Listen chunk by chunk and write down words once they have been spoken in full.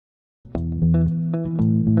Hello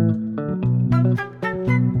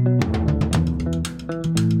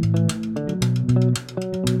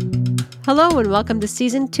and welcome to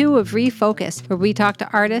Season 2 of Refocus, where we talk to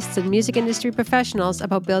artists and music industry professionals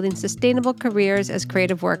about building sustainable careers as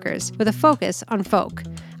creative workers, with a focus on folk.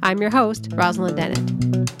 I'm your host, Rosalind Dennett.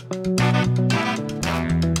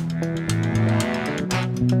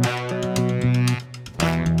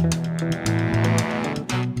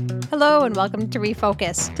 Hello and welcome to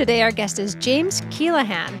Refocus. Today our guest is James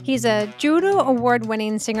Keelaghan. He's a Juno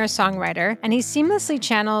Award-winning singer-songwriter, and he seamlessly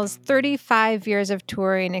channels 35 years of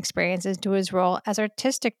touring experiences into his role as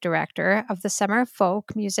artistic director of the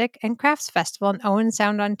Summerfolk Music and Crafts Festival in Owen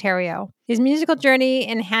Sound, Ontario. His musical journey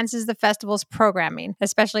enhances the festival's programming,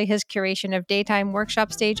 especially his curation of daytime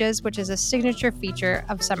workshop stages, which is a signature feature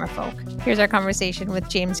of Summerfolk. Here's our conversation with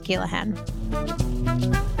James Keelaghan.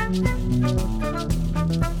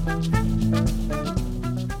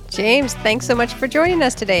 James, thanks so much for joining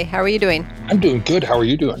us today. How are you doing? I'm doing good. How are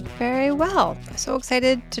you doing? Very well. So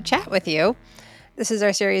excited to chat with you. This is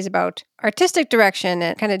our series about artistic direction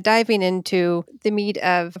and kind of diving into the meat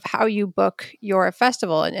of how you book your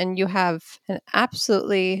festival. And you have an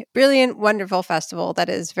absolutely brilliant, wonderful festival that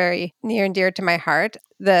is very near and dear to my heart,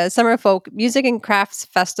 the Summerfolk Music and Crafts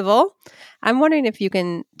Festival. I'm wondering if you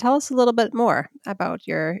can tell us a little bit more about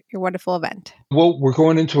your wonderful event. Well, we're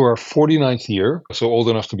going into our 49th year, so old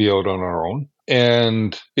enough to be out on our own.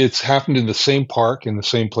 And it's happened in the same park, in the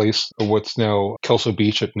same place, what's now Kelso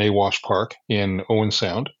Beach at Nawash Park in Owen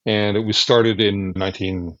Sound. And it was started in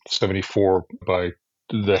 1974 by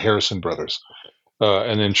the Harrison brothers.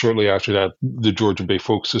 And then shortly after that, the Georgian Bay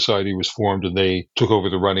Folk Society was formed and they took over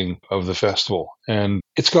the running of the festival. And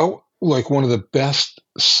it's got like one of the best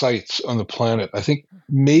sites on the planet. I think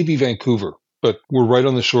maybe Vancouver, but we're right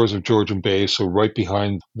on the shores of Georgian Bay. So right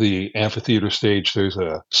behind the amphitheater stage, there's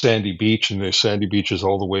a sandy beach, and there's sandy beaches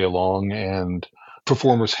all the way along. And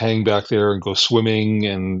performers hang back there and go swimming,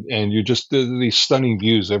 and you just these stunning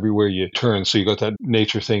views everywhere you turn. So you got that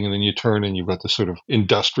nature thing, and then you turn and you've got the sort of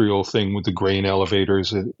industrial thing with the grain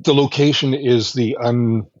elevators. The location is the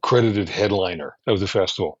uncredited headliner of the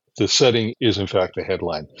festival. The setting is, in fact, the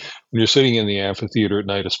headline. When you're sitting in the amphitheater at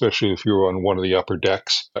night, especially if you're on one of the upper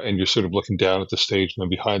decks and you're sort of looking down at the stage and then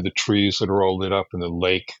behind the trees that are all lit up and the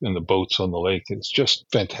lake and the boats on the lake, it's just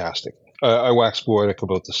fantastic. I wax poetic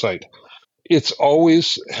about the site. It's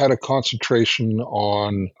always had a concentration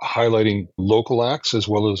on highlighting local acts as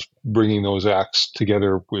well as bringing those acts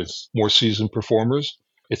together with more seasoned performers.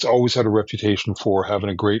 It's always had a reputation for having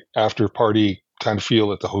a great after party kind of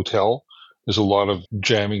feel at the hotel. There's a lot of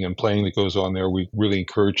jamming and playing that goes on there. We really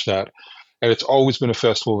encourage that. And it's always been a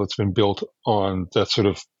festival that's been built on that sort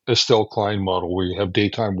of Estelle Klein model where you have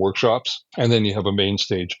daytime workshops and then you have a main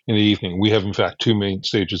stage in the evening. We have, in fact, two main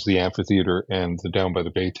stages, the amphitheater and the Down by the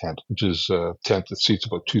Bay tent, which is a tent that seats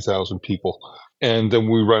about 2,000 people. And then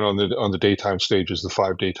we run on the daytime stages, the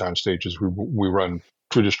 5 daytime stages. We run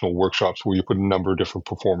traditional workshops where you put a number of different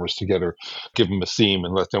performers together, give them a theme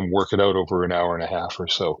and let them work it out over an hour and a half or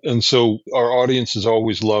so. And so our audience has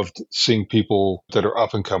always loved seeing people that are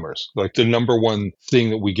up and comers. Like the number one thing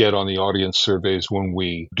that we get on the audience surveys when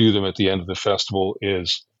we do them at the end of the festival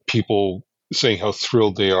is people saying how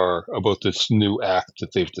thrilled they are about this new act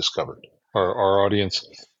that they've discovered. Our audience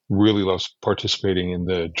really loves participating in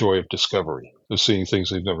the joy of discovery, of seeing things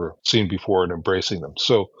they've never seen before and embracing them.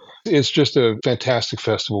 So it's just a fantastic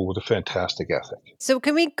festival with a fantastic ethic. So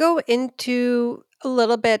can we go into a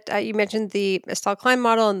little bit, you mentioned the Estelle Klein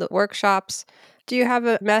model and the workshops. Do you have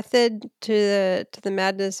a method to the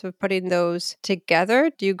madness of putting those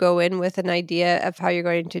together? Do you go in with an idea of how you're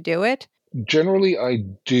going to do it? Generally, I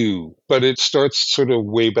do, but it starts sort of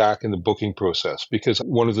way back in the booking process because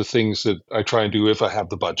one of the things that I try and do if I have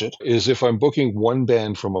the budget is if I'm booking one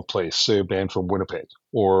band from a place, say a band from Winnipeg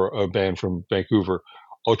or a band from Vancouver,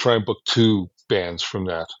 I'll try and book 2 bands from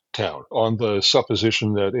that town on the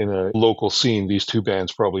supposition that in a local scene, these 2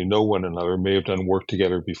 bands probably know one another, may have done work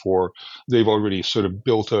together before. They've already sort of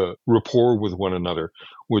built a rapport with one another,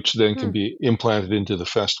 which then can be implanted into the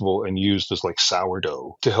festival and used as like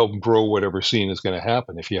sourdough to help grow whatever scene is going to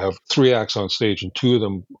happen. If you have 3 acts on stage and 2 of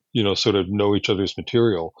them, sort of know each other's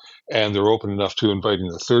material and they're open enough to inviting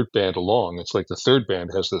the 3rd band along, it's like the 3rd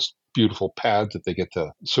band has this beautiful pad that they get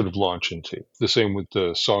to sort of launch into. The same with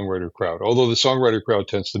the songwriter crowd, although the songwriter crowd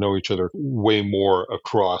tends to know each other way more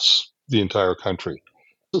across the entire country.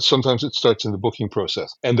 Sometimes it starts in the booking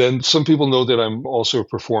process. And then some people know that I'm also a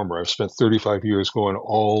performer. I've spent 35 years going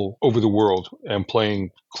all over the world and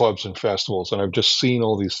playing clubs and festivals. And I've just seen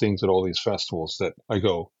all these things at all these festivals that I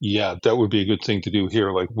go, yeah, that would be a good thing to do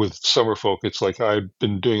here. Like with Summerfolk, it's like I've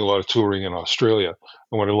been doing a lot of touring in Australia.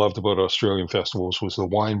 And what I loved about Australian festivals was the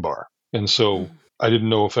wine bar. And so I didn't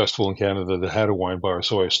know a festival in Canada that had a wine bar,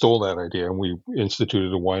 so I stole that idea and we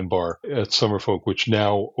instituted a wine bar at Summerfolk, which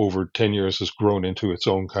now over 10 years has grown into its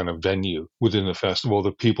own kind of venue within the festival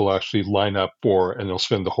that people actually line up for and they'll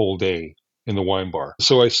spend the whole day in the wine bar.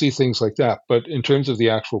 So I see things like that. But in terms of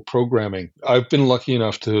the actual programming, I've been lucky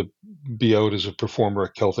enough to be out as a performer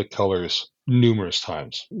at Celtic Colors numerous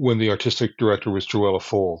times. When the artistic director was Joella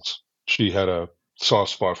Folds, she had a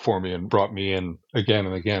soft spot for me and brought me in again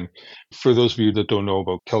and again. For those of you that don't know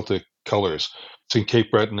about Celtic Colors, it's in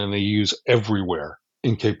Cape Breton and they use everywhere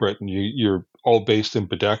in Cape Breton. You're all based in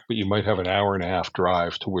Bedeck, but you might have an hour and a half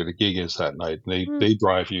drive to where the gig is that night. And they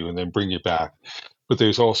drive you and then bring you back. But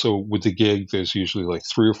there's also with the gig, there's usually like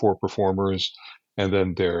 3 or 4 performers, and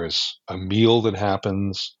then there's a meal that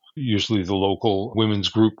happens. Usually, the local women's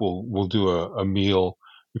group will do a meal.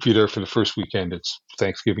 If you're there for the first weekend, it's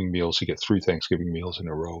Thanksgiving meals. You get 3 Thanksgiving meals in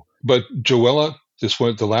a row. But Joella, this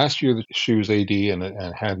one, the last year that she was AD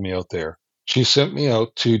and had me out there, she sent me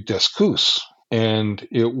out to Descous, and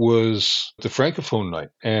it was the Francophone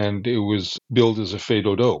night, and it was billed as a Fée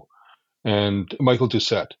d'Odo. And Michael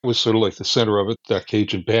Doucette was sort of like the center of it, that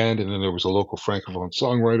Cajun band. And then there was a local Francophone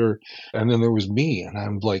songwriter. And then there was me. And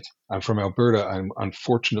I'm like, I'm from Alberta. I'm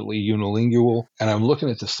unfortunately unilingual. And I'm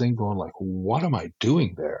looking at this thing going like, what am I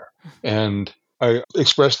doing there? And I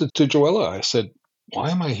expressed it to Joella. I said,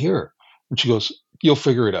 why am I here? And she goes, you'll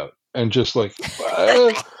figure it out. And just like,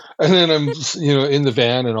 and then I'm, in the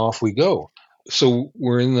van and off we go. So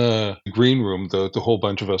we're in the green room, the whole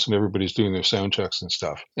bunch of us, and everybody's doing their sound checks and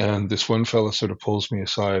stuff. And this one fella sort of pulls me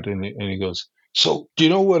aside and he goes, so do you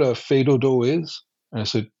know what a fado d'eau is? And I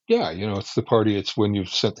said, yeah, it's the party. It's when you've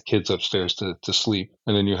sent the kids upstairs to sleep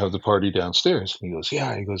and then you have the party downstairs. And he goes,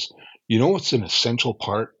 yeah. He goes, you know what's an essential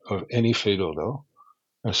part of any fado d'eau?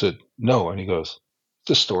 I said, no. And he goes,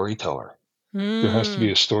 it's a storyteller. There has to be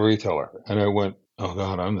Mm. a storyteller. And I went, oh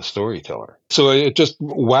God, I'm the storyteller. So it just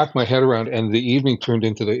whacked my head around. And the evening turned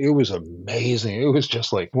into it was amazing. It was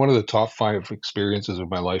just like one of the top 5 experiences of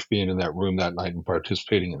my life being in that room that night and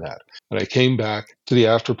participating in that. And I came back to the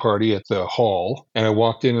after party at the hall and I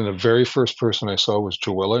walked in and the very first person I saw was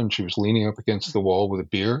Joella and she was leaning up against the wall with a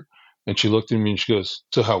beer. And she looked at me and she goes,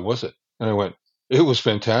 so how was it? And I went, it was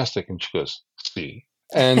fantastic. And she goes, see,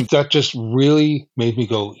 and that just really made me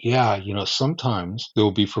go, yeah, sometimes there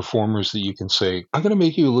will be performers that you can say, I'm going to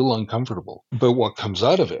make you a little uncomfortable. But what comes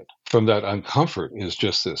out of it from that uncomfort is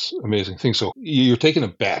just this amazing thing. So you're taking a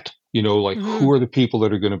bet, like who Hmm. are the people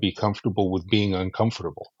that are going to be comfortable with being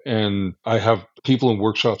uncomfortable? And I have people in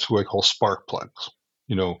workshops who I call spark plugs.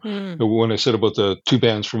 You know, Mm. when I said about the 2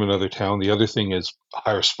 bands from another town, the other thing is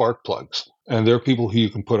hire spark plugs. And they're people who you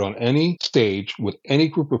can put on any stage with any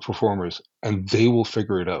group of performers and they will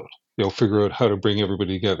figure it out. They'll figure out how to bring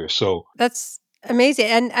everybody together. So That's amazing.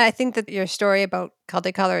 And I think that your story about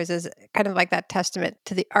Celtic Colors is kind of like that testament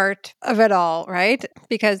to the art of it all, right?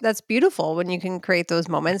 Because that's beautiful when you can create those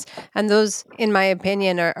moments. And those, in my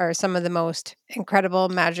opinion, are some of the most incredible,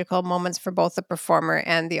 magical moments for both the performer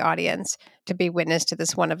and the audience to be witness to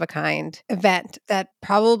this one of a kind event that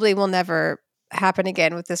probably will never happen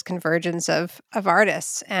again with this convergence of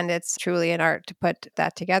artists. And it's truly an art to put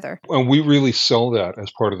that together. and we really sell that as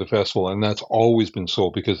part of the festival, and that's always been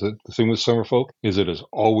sold because the thing with Summerfolk is it has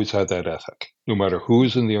always had that ethic. No matter who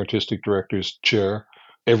is in the artistic director's chair,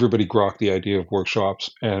 everybody grokked the idea of workshops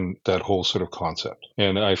and that whole sort of concept.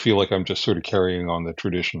 And I feel like I'm just sort of carrying on the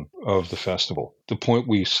tradition of the festival. The point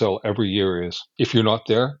we sell every year is if you're not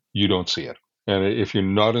there, you don't see it. And if you're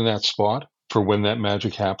not in that spot for when that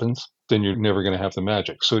magic happens, then you're never going to have the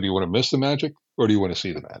magic. So do you want to miss the magic or do you want to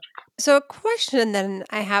see the magic? So, a question then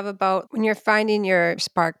I have about when you're finding your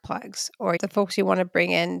spark plugs or the folks you want to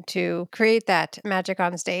bring in to create that magic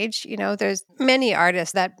on stage. There's many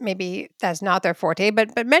artists that maybe that's not their forte,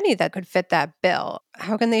 but many that could fit that bill.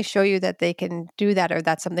 How can they show you that they can do that or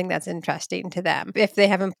that's something that's interesting to them if they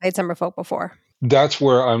haven't played Summerfolk before? That's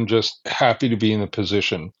where I'm just happy to be in a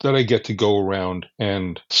position that I get to go around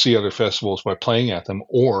and see other festivals by playing at them.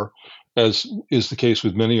 Or, as is the case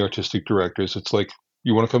with many artistic directors, it's like,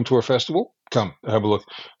 you want to come to our festival? Come, have a look.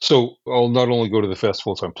 So I'll not only go to the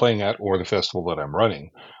festivals I'm playing at or the festival that I'm running,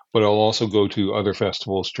 but I'll also go to other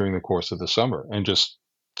festivals during the course of the summer and just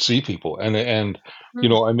see people. And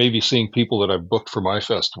I may be seeing people that I've booked for my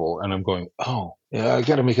festival, and I'm going, oh, yeah, I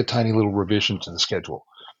got to make a tiny little revision to the schedule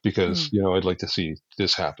because I'd like to see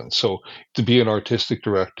this happen. So to be an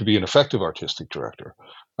effective artistic director,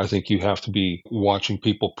 I think you have to be watching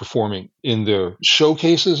people performing in their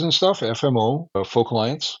showcases and stuff, FMO, Folk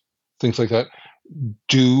Alliance, things like that.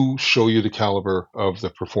 Do show you the caliber of the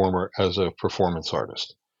performer as a performance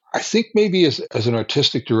artist. I think maybe as an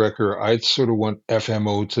artistic director, I'd sort of want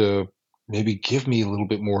FMO to maybe give me a little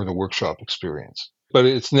bit more of the workshop experience. But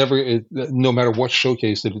it's never, no matter what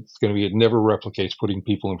showcase that it's going to be, it never replicates putting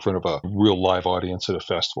people in front of a real live audience at a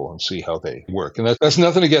festival and see how they work. And that's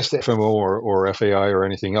nothing against FMO or FAI or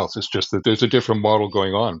anything else. It's just that there's a different model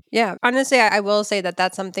going on. Yeah, honestly, I will say that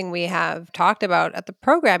that's something we have talked about at the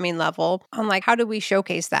programming level on like, how do we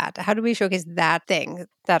showcase that? How do we showcase that thing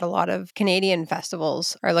that a lot of Canadian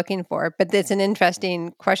festivals are looking for? But it's an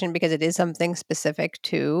interesting question because it is something specific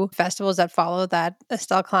to festivals that follow that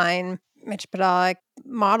Estelle Klein, Mitch Podolak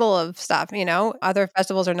model of stuff. Other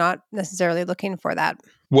festivals are not necessarily looking for that.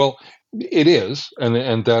 Well, it is,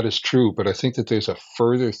 and that is true. But I think that there's a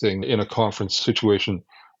further thing in a conference situation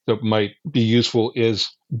that might be useful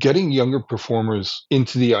is getting younger performers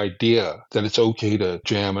into the idea that it's okay to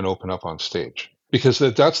jam and open up on stage. Because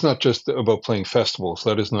that's not just about playing festivals.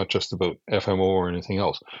 That is not just about FMO or anything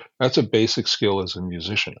else. That's a basic skill as a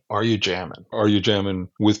musician. Are you jamming? Are you jamming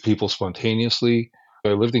with people spontaneously?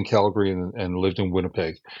 I lived in Calgary and lived in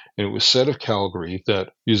Winnipeg. And it was said of Calgary that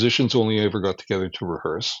musicians only ever got together to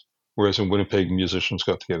rehearse, whereas in Winnipeg, musicians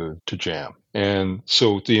got together to jam. And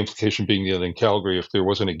so the implication being that in Calgary, if there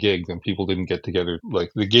wasn't a gig, then people didn't get together. Like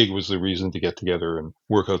the gig was the reason to get together and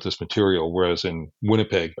work out this material. Whereas in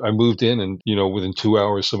Winnipeg, I moved in and, within 2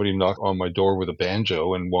 hours, somebody knocked on my door with a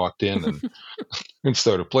banjo and walked in and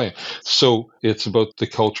started playing. So it's about the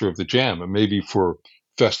culture of the jam. And maybe for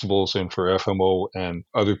festivals and for FMO and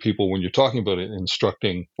other people, when you're talking about it,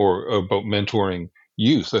 instructing or about mentoring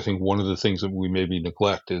youth, I think one of the things that we maybe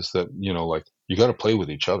neglect is that, like you got to play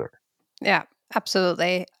with each other. Yeah,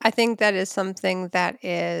 absolutely. I think that is something that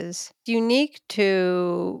is unique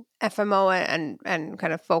to FMO and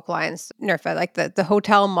kind of folk lines, NERFA, like the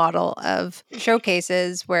hotel model of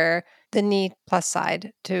showcases where the neat plus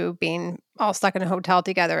side to being all stuck in a hotel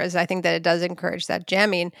together is I think that it does encourage that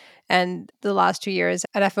jamming. And the last 2 years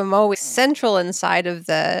at FMO, central inside of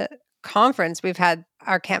the conference, we've had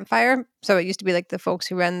our campfire. So it used to be like the folks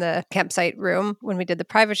who ran the campsite room when we did the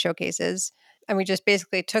private showcases. And we just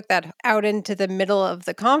basically took that out into the middle of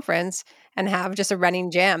the conference and have just a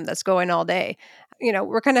running jam that's going all day.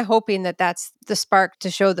 We're kind of hoping that that's the spark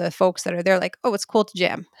to show the folks that are there, like, oh, it's cool to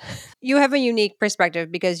jam. You have a unique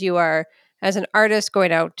perspective because you are, as an artist,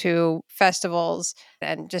 going out to festivals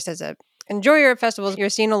and just as a enjoyer of festivals, you're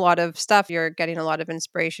seeing a lot of stuff. You're getting a lot of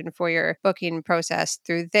inspiration for your booking process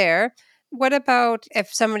through there. What about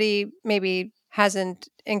if somebody maybe hasn't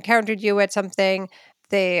encountered you at something,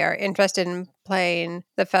 they are interested in playing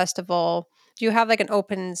the festival? Do you have like an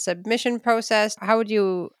open submission process? How would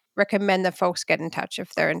you recommend that folks get in touch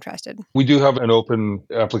if they're interested? We do have an open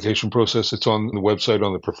application process. It's on the website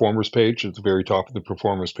on the performers page. At the very top of the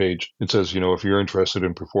performers page, it says, if you're interested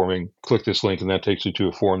in performing, click this link, and that takes you to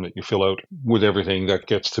a form that you fill out with everything that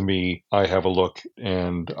gets to me. I have a look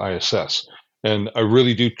and I assess. And I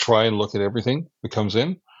really do try and look at everything that comes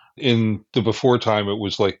in. In the before time, it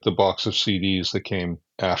was like the box of CDs that came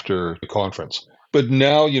after the conference. But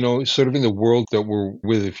now, sort of in the world that we're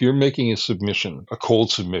with, if you're making a submission, a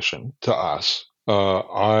cold submission to us,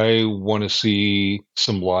 I want to see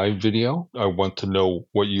some live video. I want to know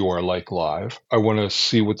what you are like live. I want to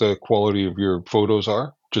see what the quality of your photos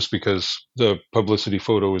are, just because the publicity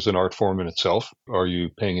photo is an art form in itself. Are you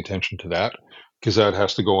paying attention to that? Because that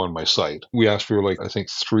has to go on my site. We asked for, I think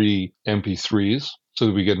 3 MP3s so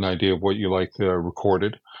that we get an idea of what you like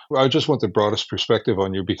recorded. I just want the broadest perspective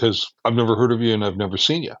on you because I've never heard of you and I've never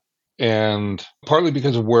seen you. And partly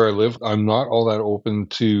because of where I live, I'm not all that open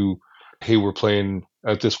to, hey, we're playing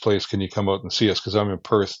at this place. Can you come out and see us? Because I'm in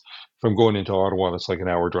Perth. If I'm going into Ottawa, that's like an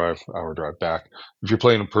hour drive back. If you're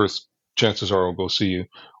playing in Perth, chances are I'll go see you.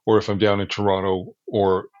 Or if I'm down in Toronto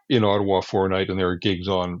or in Ottawa for a night and there are gigs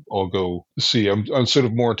on, I'll go see. I'm sort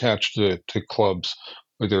of more attached to clubs.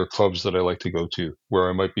 Like there are clubs that I like to go to where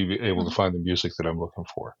I might be able to find the music that I'm looking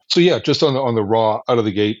for. So yeah, just on the raw out of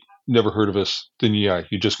the gate, never heard of us, then yeah,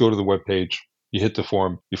 you just go to the webpage, you hit the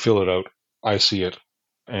form, you fill it out, I see it,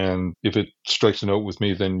 and if it strikes a note with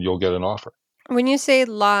me, then you'll get an offer. When you say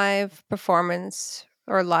live performance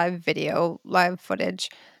or live video, live footage,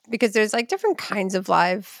 because there's like different kinds of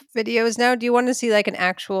live videos now. Do you want to see like an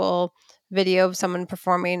actual video of someone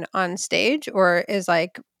performing on stage, or is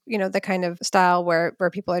like, the kind of style where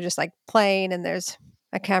people are just like playing and there's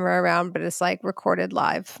a camera around, but it's like recorded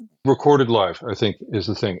live. Recorded live, I think, is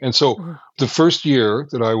the thing. And so Mhm. the first year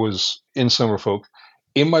that I was in Summerfolk,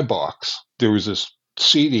 in my box, there was this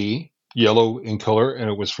CD, yellow in color, and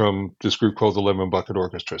it was from this group called the Lemon Bucket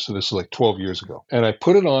Orchestra. So this is like 12 years ago. And I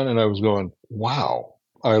put it on and I was going, wow,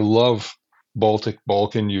 I love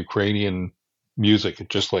Balkan, Ukrainian music. It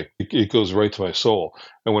just like, it goes right to my soul.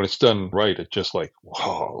 And when it's done right, it just like,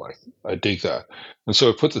 wow, like I dig that. And so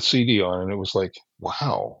I put the CD on and it was like,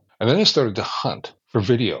 wow. And then I started to hunt for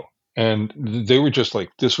video. And they were just like,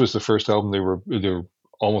 this was the first album. They were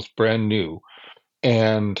almost brand new.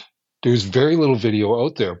 And there's very little video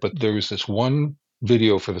out there, but there was this one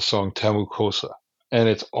video for the song Tamu Kosa. And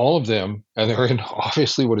it's all of them, and they're in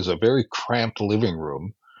obviously what is a very cramped living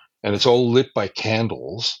room, and it's all lit by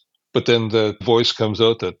candles. But then the voice comes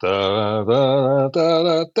out that da da da da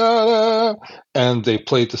da da, and they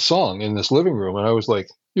played the song in this living room, and I was like,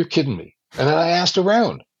 "You're kidding me!" And then I asked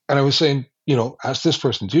around, and I was saying, ask this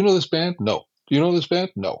person, "Do you know this band?" No. Do you know this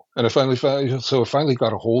band? No. And I finally found, so I finally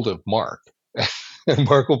got a hold of Mark, and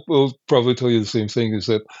Mark will probably tell you the same thing. Is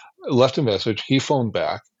that I left a message, he phoned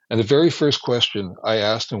back, and the very first question I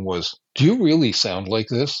asked him was, "Do you really sound like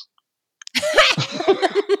this?"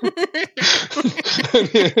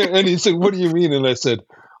 And he said, "What do you mean?" And I said,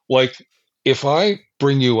 "Like, if I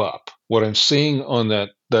bring you up, what I'm seeing on that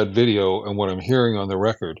video and what I'm hearing on the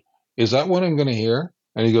record, is that what I'm going to hear?"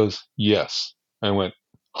 And he goes, "Yes." I went,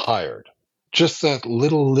 "Hired." Just that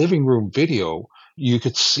little living room video, you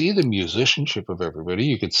could see the musicianship of everybody.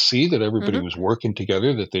 You could see that everybody Mhm. was working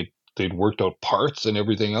together, that they'd worked out parts and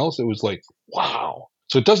everything else. It was like, wow.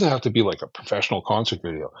 So it doesn't have to be like a professional concert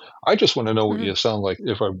video. I just want to know what Mhm. you sound like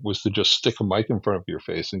if I was to just stick a mic in front of your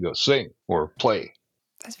face and go sing or play.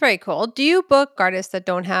 That's very cool. Do you book artists that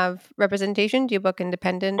don't have representation? Do you book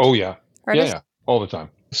independent Oh yeah. Yeah, artists? yeah. All the time.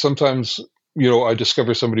 Sometimes, I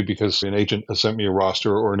discover somebody because an agent has sent me a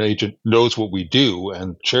roster or an agent knows what we do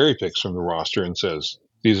and cherry picks from the roster and says,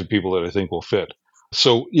 these are people that I think will fit.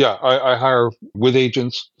 So yeah, I hire with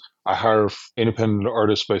agents. I hire independent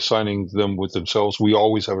artists by signing them with themselves. We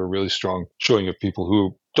always have a really strong showing of people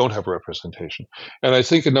who don't have representation. And I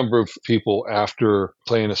think a number of people, after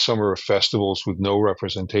playing a summer of festivals with no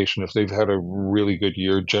representation, if they've had a really good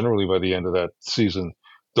year, generally by the end of that season,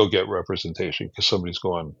 they'll get representation because somebody's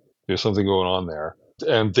going, there's something going on there.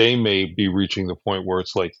 And they may be reaching the point where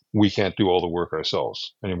it's like, we can't do all the work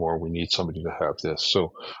ourselves anymore. We need somebody to have this.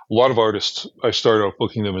 So a lot of artists, I start out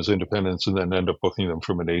booking them as independents and then end up booking them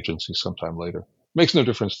from an agency sometime later. Makes no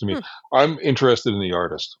difference to me. Hmm. I'm interested in the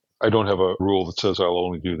artist. I don't have a rule that says I'll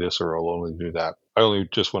only do this or I'll only do that. I only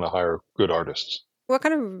just want to hire good artists. What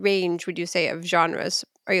kind of range would you say of genres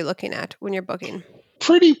are you looking at when you're booking?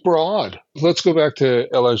 Pretty broad. Let's go back to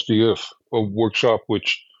LSDF, a workshop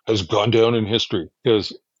which has gone down in history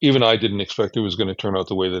because even I didn't expect it was going to turn out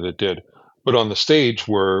the way that it did. But on the stage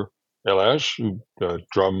were Elash, a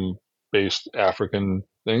drum based African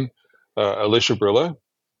thing, Alicia Brilla,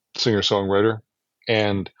 singer songwriter,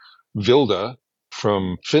 and Vilda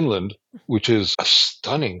from Finland, which is a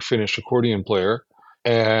stunning Finnish accordion player,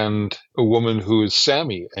 and a woman who is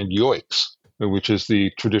Sami and Yoiks, which is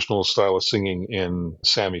the traditional style of singing in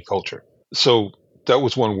Sami culture. So that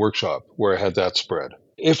was one workshop where I had that spread.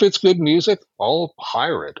 If it's good music, I'll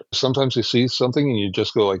hire it. Sometimes you see something and you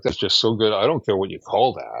just go like, that's just so good. I don't care what you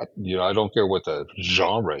call that. I don't care what the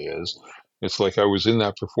genre is. It's like I was in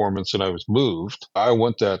that performance and I was moved. I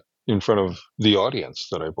want that in front of the audience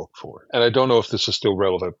that I booked for. And I don't know if this is still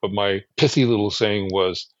relevant, but my pithy little saying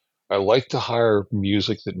was, I like to hire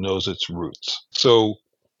music that knows its roots. So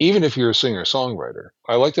even if you're a singer songwriter,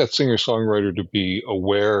 I like that singer songwriter to be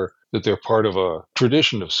aware that they're part of a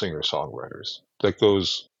tradition of singer songwriters that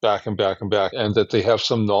goes back and back and back, and that they have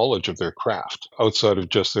some knowledge of their craft outside of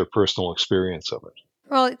just their personal experience of it.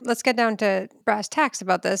 Well, let's get down to brass tacks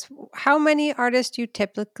about this. How many artists do you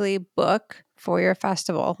typically book for your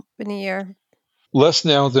festival in a year? Less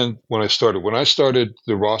now than when I started. When I started,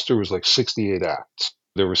 the roster was like 68 acts.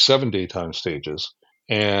 There were 7 daytime stages,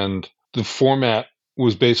 and the format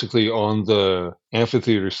was basically on the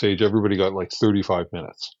amphitheater stage. Everybody got like 35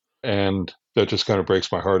 minutes. And that just kind of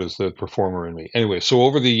breaks my heart as the performer in me. Anyway, so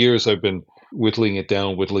over the years, I've been whittling it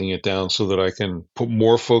down so that I can put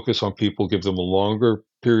more focus on people, give them a longer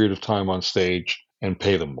period of time on stage, and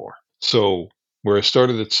pay them more. So where I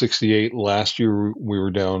started at 68, last year we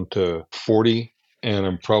were down to 40, and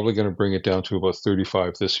I'm probably going to bring it down to about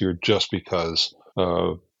 35 this year just because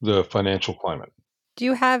of the financial climate. Do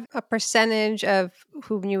you have a percentage of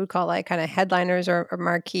whom you would call like kind of headliners or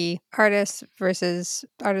marquee artists versus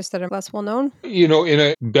artists that are less well known? In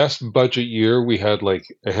a best budget year, we had like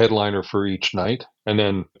a headliner for each night. And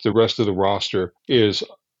then the rest of the roster is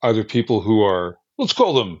either people who are, let's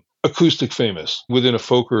call them acoustic famous. Within a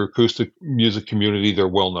folk or acoustic music community, they're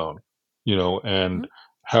well known, and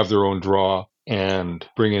have their own draw and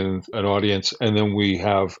bring in an audience. And then we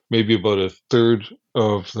have maybe about a third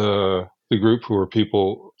of the group who are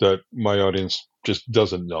people that my audience just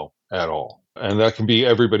doesn't know at all. And that can be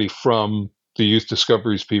everybody from the youth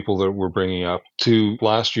discoveries people that we're bringing up to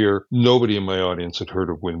last year, nobody in my audience had heard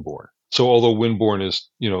of Windborne. So although Windborne is,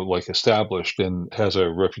 like established and has a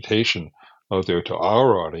reputation out there to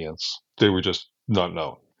our audience, they were just not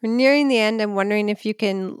known. We're nearing the end. I'm wondering if you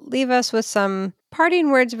can leave us with some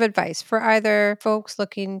parting words of advice for either folks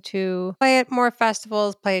looking to play at more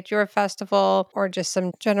festivals, play at your festival, or just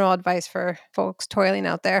some general advice for folks toiling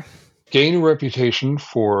out there. Gain a reputation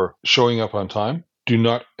for showing up on time. Do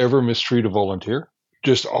not ever mistreat a volunteer.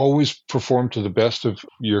 Just always perform to the best of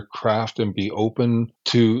your craft and be open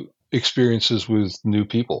to experiences with new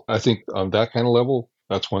people. I think on that kind of level,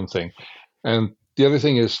 that's one thing. And the other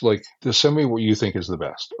thing is like disseminate what you think is the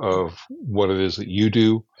best of what it is that you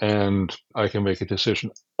do, and I can make a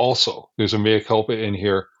decision. Also, there's a mea culpa in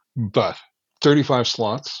here, but 35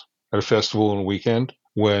 slots at a festival in a weekend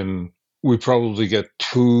when we probably get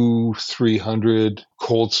 200-300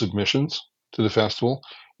 cold submissions to the festival,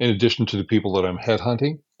 in addition to the people that I'm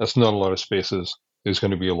headhunting. That's not a lot of spaces. There's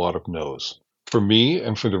going to be a lot of no's. For me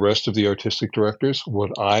and for the rest of the artistic directors,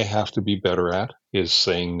 what I have to be better at is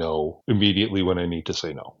saying no immediately when I need to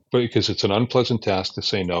say no. But because it's an unpleasant task to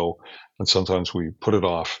say no, and sometimes we put it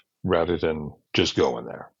off rather than just go in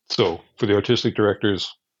there. So for the artistic directors,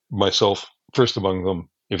 myself first among them,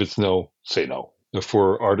 if it's no, say no.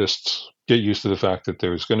 For artists, get used to the fact that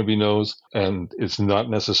there's going to be no's, and it's not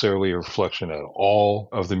necessarily a reflection at all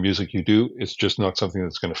of the music you do. It's just not something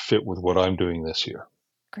that's going to fit with what I'm doing this year.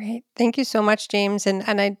 Great. Thank you so much, James. And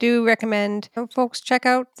I do recommend folks check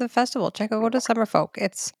out the festival. Go to Summerfolk.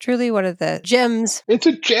 It's truly one of the gems. It's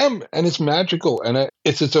a gem, and it's magical, and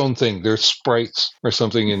it's its own thing. There's sprites or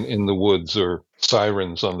something in the woods, or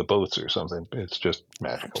sirens on the boats or something. It's just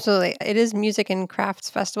magical. Absolutely. It is Music and Crafts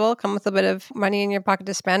Festival. Come with a bit of money in your pocket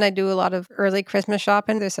to spend. I do a lot of early Christmas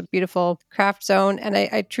shopping. There's a beautiful craft zone. And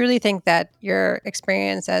I truly think that your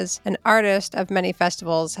experience as an artist of many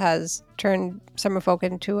festivals has turned Summerfolk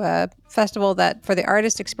into a festival that for the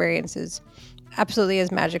artist experience is absolutely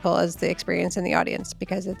as magical as the experience in the audience,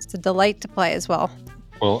 because it's a delight to play as well.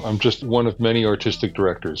 Well, I'm just one of many artistic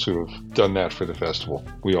directors who have done that for the festival.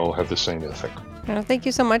 We all have the same ethic. Well, thank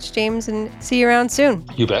you so much, James, and see you around soon.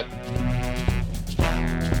 You bet.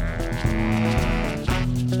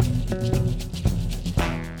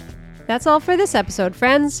 That's all for this episode,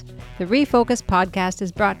 friends. The Refocus podcast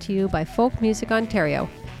is brought to you by Folk Music Ontario.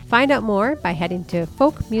 Find out more by heading to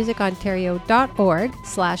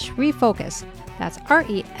folkmusicontario.org/refocus. That's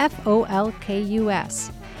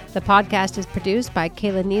REFOLKUS. The podcast is produced by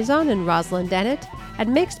Keelaghan and Rosalind Dennett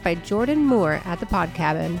and mixed by Jordan Moore at the Pod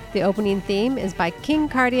Cabin. The opening theme is by King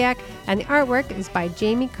Cardiac and the artwork is by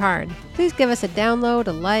Jamie Karn. Please give us a download,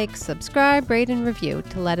 a like, subscribe, rate, and review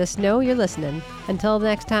to let us know you're listening. Until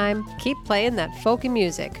next time, keep playing that folky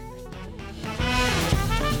music.